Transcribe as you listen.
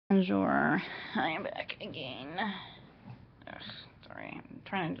Bonjour, I am back again. Ugh, sorry, I'm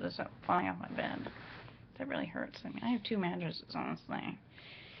trying to do this without falling off my bed. That really hurts. I mean, I have two mattresses on this thing.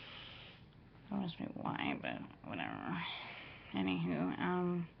 Don't ask me why, but whatever. Anywho,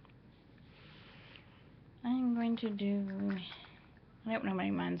 I'm going to do. I hope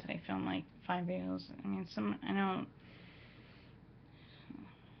nobody minds that I film like 5 videos. I mean, I know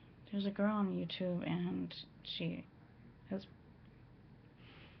there's a girl on YouTube and she has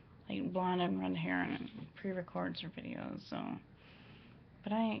like blonde and red hair and pre-records her videos, so.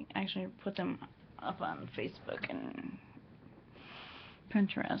 But I actually put them up on Facebook and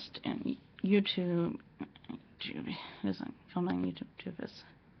Pinterest and YouTube. YouTube isn't filmed on YouTube. YouTube is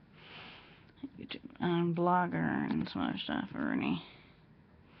YouTube. Blogger and some other stuff. Ernie.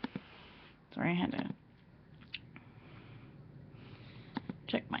 Sorry, I had to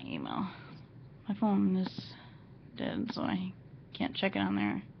check my email. My phone is dead, so I can't check it on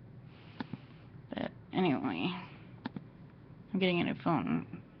there. But anyway, I'm getting a new phone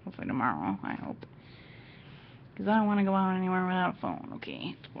hopefully tomorrow, I hope. Because I don't want to go out anywhere without a phone.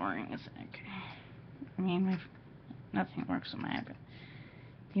 Okay, it's boring as heck. I mean, nothing works on my iPad.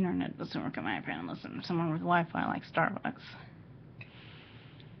 The internet doesn't work on my iPad unless I'm somewhere with Wi-Fi like Starbucks.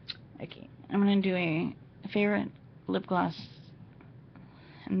 Okay, I'm going to do a favorite lip gloss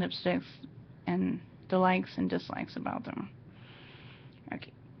and lipsticks and the likes and dislikes about them.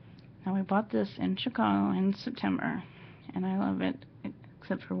 Okay, now I bought this in Chicago in September, and I love it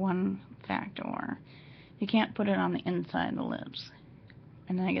except for one factor. You can't put it on the inside of the lips,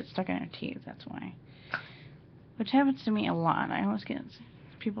 and then it gets stuck in your teeth, that's why. Which happens to me a lot. I always get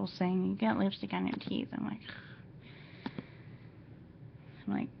people saying, you got lipstick on your teeth. I'm like,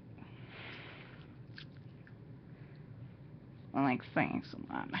 thanks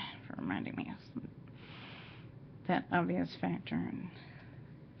a lot for reminding me of that obvious factor, and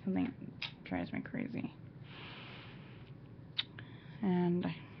something that drives me crazy. And,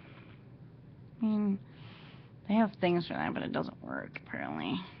 I mean, they have things for that, but it doesn't work,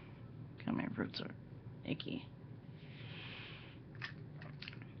 apparently, because my roots are icky.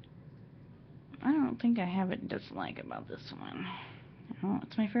 I don't think I have a dislike about this one.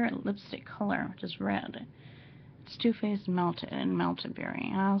 It's my favorite lipstick color, which is red. It's Too Faced Melted and Melted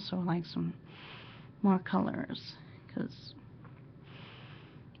Berry. I also like some more colors, because,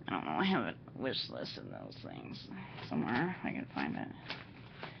 I don't know, I have a wish list of those things somewhere. I can find it.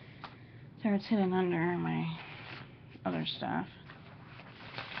 There, it's hidden under my other stuff.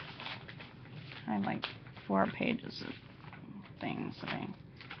 I have like 4 pages of things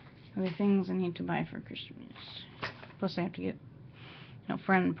the things I need to buy for Christmas. Plus I have to get,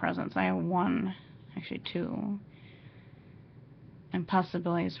 friend presents. I have 1, actually 2, and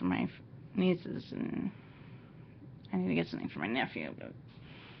possibilities for my nieces, and I need to get something for my nephew, but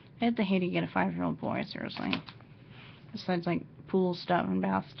I had to hate to get a 5-year-old boy, seriously. Besides, like, pool stuff and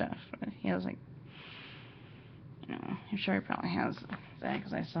bath stuff. But he has, like, I'm sure he probably has that,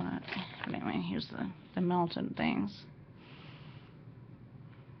 because I saw it. But anyway, here's the melted things.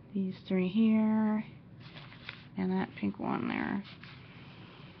 These 3 here, and that pink one there.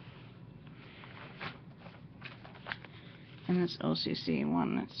 And this OCC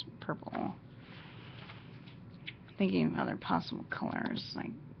one that's purple. Thinking of other possible colors,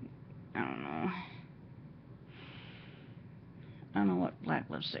 like, I don't know what black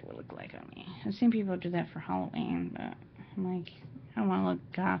lipstick would look like on me. I've seen people do that for Halloween, but I'm like, I don't want to look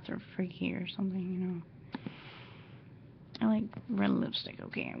goth or freaky or something, I like red lipstick,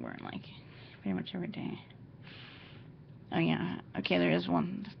 okay, I wear it like pretty much every day. Oh yeah, okay, there is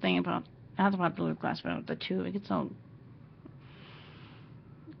one thing about, not about the lip gloss, but about the tube. It gets all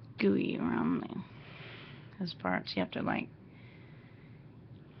gooey around those parts. You have to, like,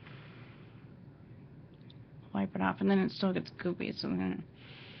 wipe it off, and then it still gets goopy, so then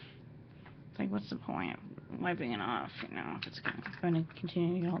it's like, what's the point of wiping it off, if it's going to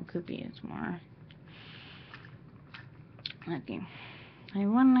continue to get all goopy. It's more. Okay. I have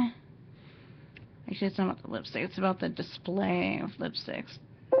one. Actually, it's not about the lipstick. It's about the display of lipsticks.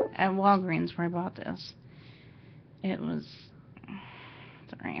 At Walgreens, where I bought this, it was.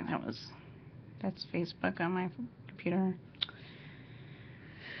 Sorry, that's Facebook on my computer.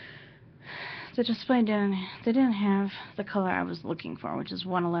 The display didn't have the color I was looking for, which is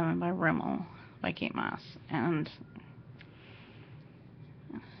 111 by Rimmel by Kate Moss, and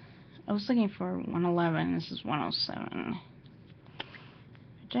I was looking for 111. This is 107,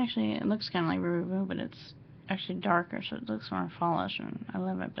 which actually, it looks kind of like Ruby Woo, but it's actually darker, so it looks more fallish, and I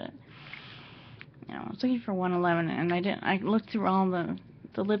love it. But I was looking for 111, and I looked through all the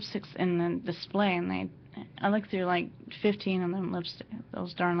lipsticks in the display, and I looked through like 15 of them lipstick,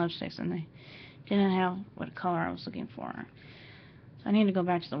 those darn lipsticks, and they didn't have what color I was looking for. So I need to go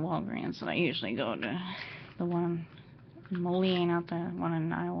back to the Walgreens that I usually go to, the one in Moline, not the one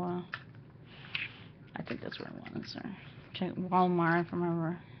in Iowa. I think that's where it was. Or check Walmart if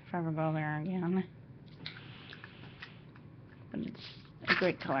I ever go there again. But it's a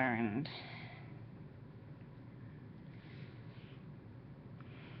great color, and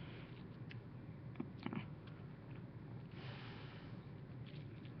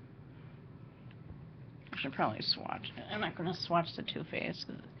I should probably swatch it. I'm not going to swatch the Too Faced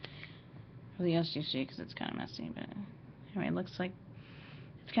or the SGC because it's kind of messy, but anyway, it looks like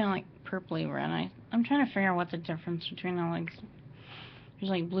it's kind of like purpley red. I'm trying to figure out what the difference between the like,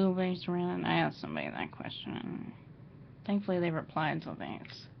 there's like blue-based red, and I asked somebody that question, and thankfully they replied, so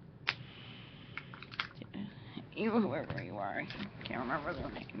thanks. You, whoever you are, I can't remember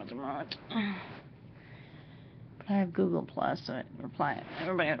their name at the moment. But I have Google Plus, so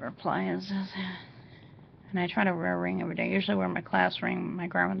everybody replies. And I try to wear a ring every day. I usually wear my class ring, my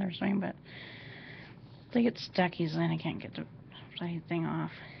grandmother's ring, but if they get stuck easily and I can't get the bloody thing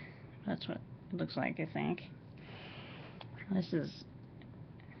off. That's what it looks like, I think. This is...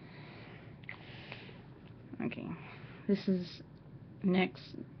 Okay. This is NYX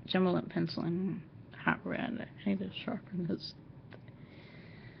Jumbo Lip Pencil in Hot Red. I need to sharpen this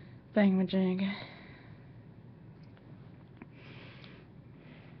thingamajig.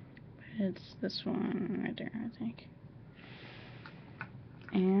 It's this one right there, I think.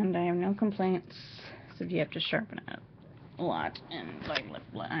 And I have no complaints, except you have to sharpen it a lot and like lip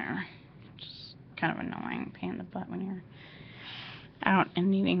liner. Just kind of annoying, pain in the butt when you're out and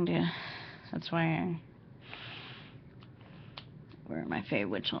needing to. That's why I wear my fave,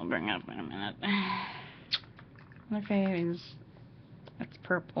 which I'll bring up in a minute. My fave is, it's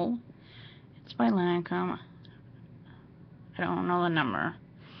purple. It's by Lancome. I don't know the number.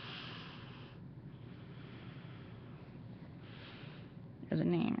 Or the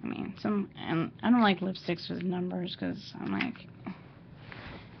name, I mean. And I don't like lipsticks with numbers because I'm like,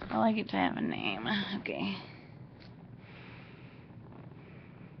 I like it to have a name. Okay.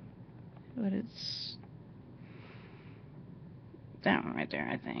 But it's that one right there,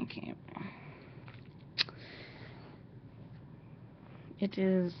 I think. It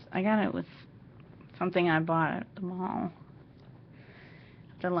is, I got it with something I bought at the mall.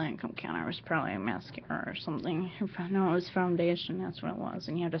 The Lancome counter was probably a mascara or something. No, it was foundation, that's what it was.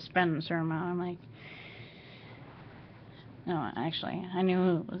 And you have to spend a certain amount. I'm like, no, actually, I knew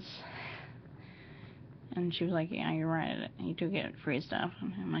who it was. And she was like, yeah, you're right, you do get free stuff.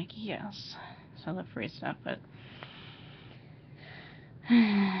 And I'm like, yes. So I love free stuff, but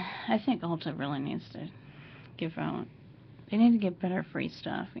I think Ulta really needs to give out, they need to get better free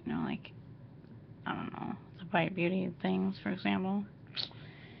stuff, you know, like, I don't know, the Bite Beauty things, for example.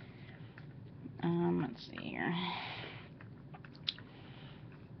 Let's see here.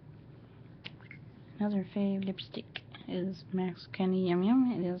 Another fave lipstick is Max Candy Yum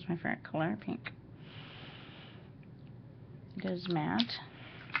Yum. It is my favorite color, pink. It is matte.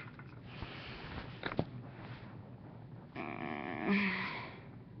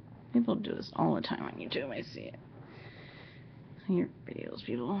 People do this all the time on YouTube. I see it. Your videos,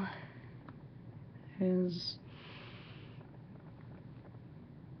 people. It is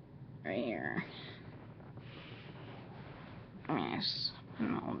right here. I mean, I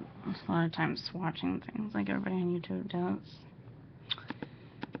spend a lot of time watching things like everybody on YouTube does.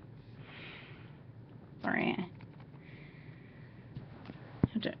 Sorry. I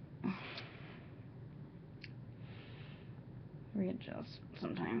have to readjust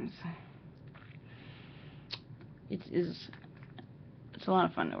sometimes. It's a lot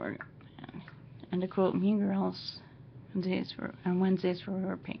of fun to work. And to quote Mean Girls, on Wednesdays we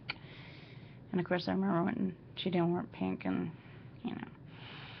were pink. And of course I remember when she didn't wear pink, and you know,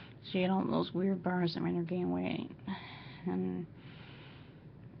 she had all those weird bars that made her gain weight. And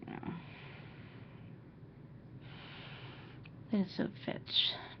you know, it's a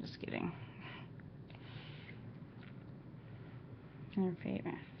Fitch. Just kidding. And her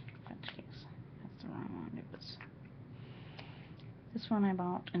favorite Fitch case. That's the wrong one. It was this one I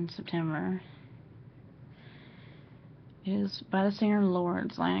bought in September. It is by the singer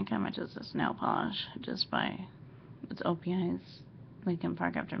Lords. Lancome, which is this nail polish, just by, it's OPI's Lincoln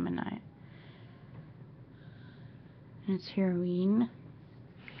Park After Midnight. And it's heroine.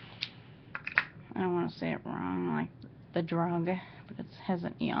 I don't want to say it wrong, like the drug, but it has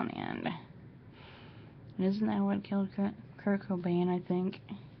an E on the end. And isn't that what killed Kurt Cobain, I think,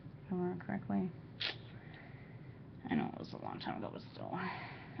 if I remember correctly? I know it was a long time ago, but still.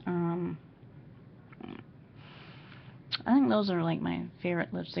 I think those are like my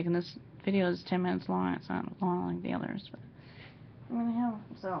favorite lipstick, and this video is 10 minutes long. It's not long like the others, but I'm gonna have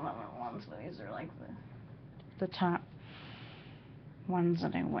several other ones, but these are like the top ones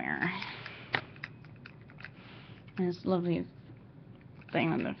that I wear. And this lovely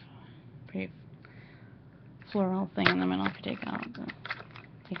thing with the pretty floral thing in the middle. If you take out that,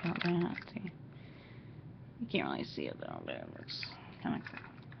 see, you can't really see it though, but it looks kind of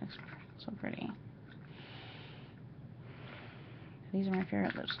looks so pretty. These are my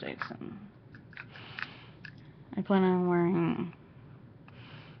favorite lipsticks, and I plan on wearing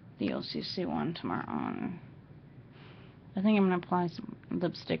the OCC one tomorrow. And I think I'm gonna apply some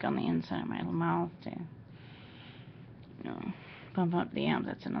lipstick on the inside of my mouth to, you know, bump up the amp.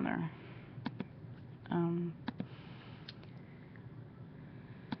 That's another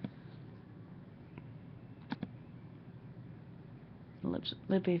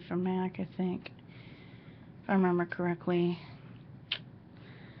lippy from MAC, I think, if I remember correctly.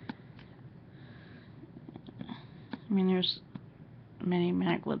 I mean, there's many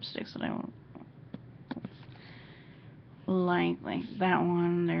MAC lipsticks that I like that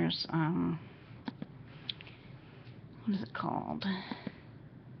one. There's what is it called?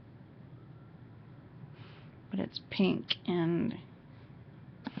 But it's pink and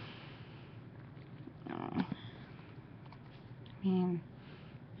I mean,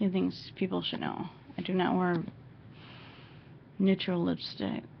 the things people should know. I do not wear neutral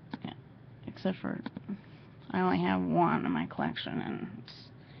lipstick, except for I only have one in my collection, and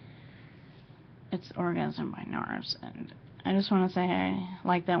it's Orgasm by NARS. And I just want to say I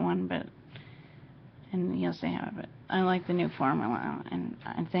like that one, and yes, they have it. I like the new formula, and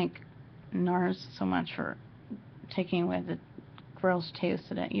I thank NARS so much for taking away the gross taste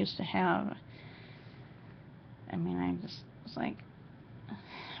that it used to have. I mean, I just was like,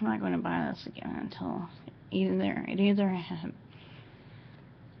 I'm not going to buy this again until it either had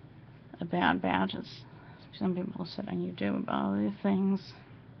a bad batch, as some people said on YouTube about all these things.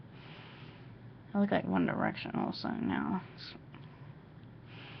 I look like One Direction all of a sudden now.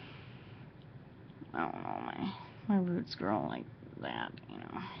 I don't know, my roots grow like that, you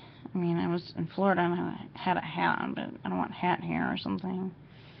know. I mean, I was in Florida and I had a hat on, but I don't want hat hair or something.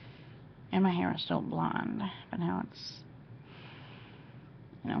 And my hair is still blonde, but now it's,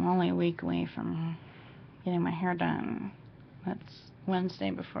 you know, I'm only a week away from getting my hair done. That's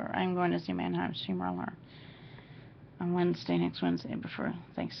Wednesday before I'm going to see Mannheim Steamroller on Wednesday, next Wednesday before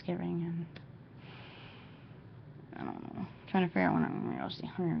Thanksgiving, and I don't know, trying to figure out when I'm going to go see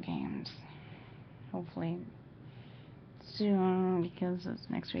Hunger Games. Hopefully soon, because it's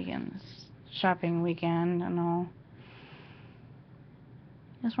next weekend, it's shopping weekend and all.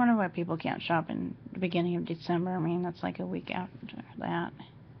 I just wonder why people can't shop in the beginning of December. I mean, that's like a week after that.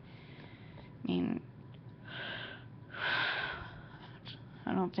 I mean,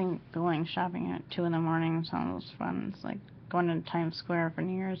 I don't think going shopping at 2 in the morning sounds fun. It's like going to Times Square for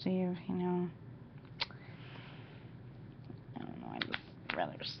New Year's Eve, you know. I don't know, I'd just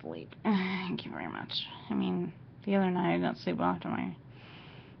rather sleep. Thank you very much. I mean, the other night I didn't sleep well after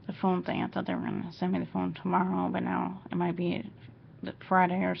the phone thing. I thought they were going to send me the phone tomorrow, but now it might be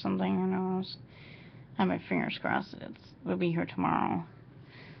Friday or something, who knows. I have my fingers crossed that it'll be here tomorrow,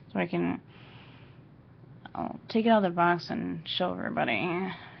 so I'll take it out of the box and show everybody,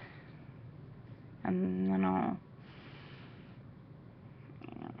 and then I'll,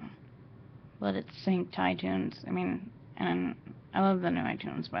 you know, let it sync to iTunes. I mean, and I love the new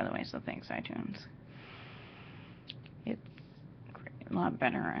iTunes, by the way, so thanks, iTunes. It's great, a lot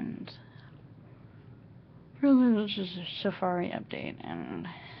better, and really it was just a Safari update, and,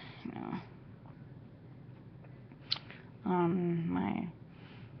 you know, on my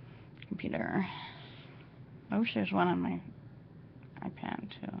computer. I wish there's one on my iPad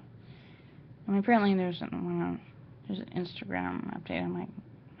too. I mean, apparently there's an Instagram update on my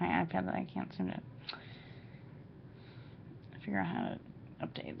iPad that I can't seem to figure out how to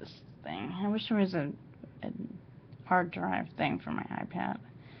update this thing. I wish there was a hard drive thing for my iPad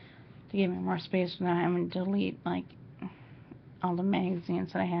to give me more space without having to delete like all the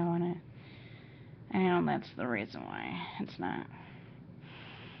magazines that I have on it. I know that's the reason why it's not.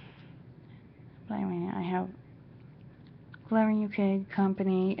 But I mean, I have Glamour UK,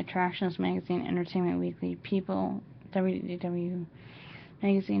 Company, Attractions Magazine, Entertainment Weekly, People, WDW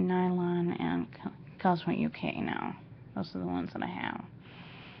Magazine, Nylon, and Cosmo UK now. Those are the ones that I have.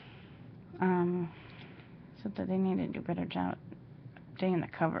 So that they need to do a better job updating the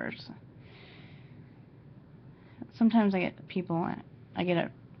covers. Sometimes I get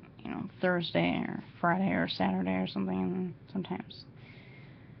it, you know, Thursday or Friday or Saturday or something, and sometimes,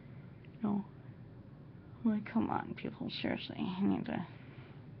 you know, Like, come on, people, seriously, you need to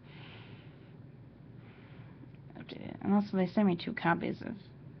update it. And also, they sent me 2 copies of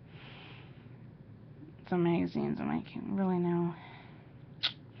some magazines. I'm like, really now?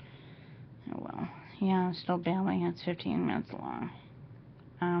 Oh well. Yeah, I'm still babbling. It's 15 minutes long.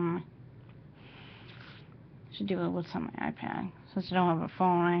 Should do it with on my iPad. Since I don't have a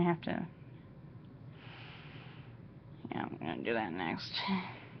phone, I have to. Yeah, I'm gonna do that next.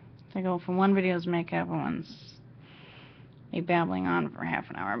 I go from one video's makeup and one's me babbling on for half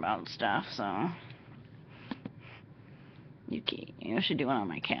an hour about stuff, so you should do it on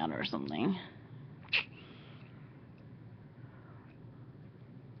my cat or something.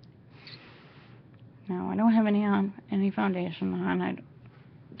 No, I don't have any foundation on. I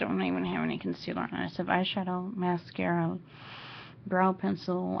don't even have any concealer on. I just have eyeshadow, mascara, brow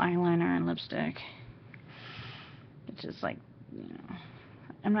pencil, eyeliner, and lipstick. It's just like,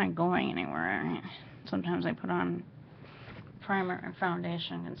 I'm not going anywhere. Sometimes I put on primer and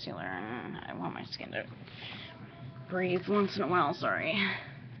foundation, concealer, and I want my skin to breathe once in a while, sorry.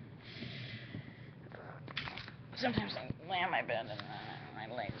 Sometimes I lay on my bed and my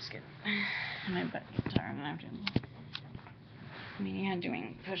legs get, my butt gets tired and I have to,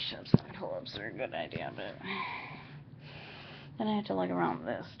 doing push-ups and pull-ups are a good idea, but then I have to look around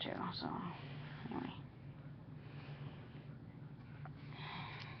this too, so, anyway.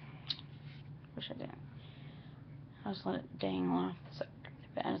 Wish I didn't. I'll just let it dangle off the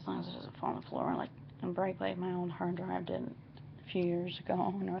bed as long as it doesn't fall on the floor, like and break like my old hard drive did a few years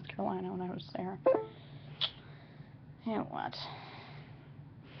ago in North Carolina when I was there. And what?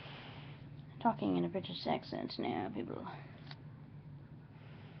 Talking in a British accent now, people.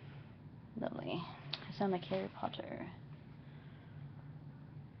 Lovely. I sound like Harry Potter.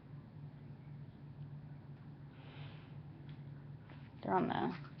 They're on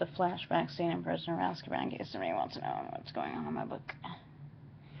the flashback scene in Prisoner of Azkaban in case somebody wants to know what's going on in my book.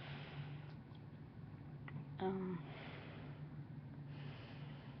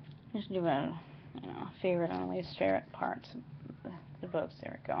 Just do a, favorite and least favorite parts of the books.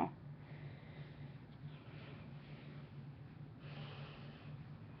 There we go.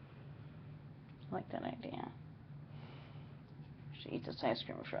 I like that idea. Should eat this ice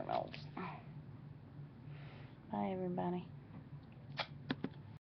cream before it melts. Bye, everybody.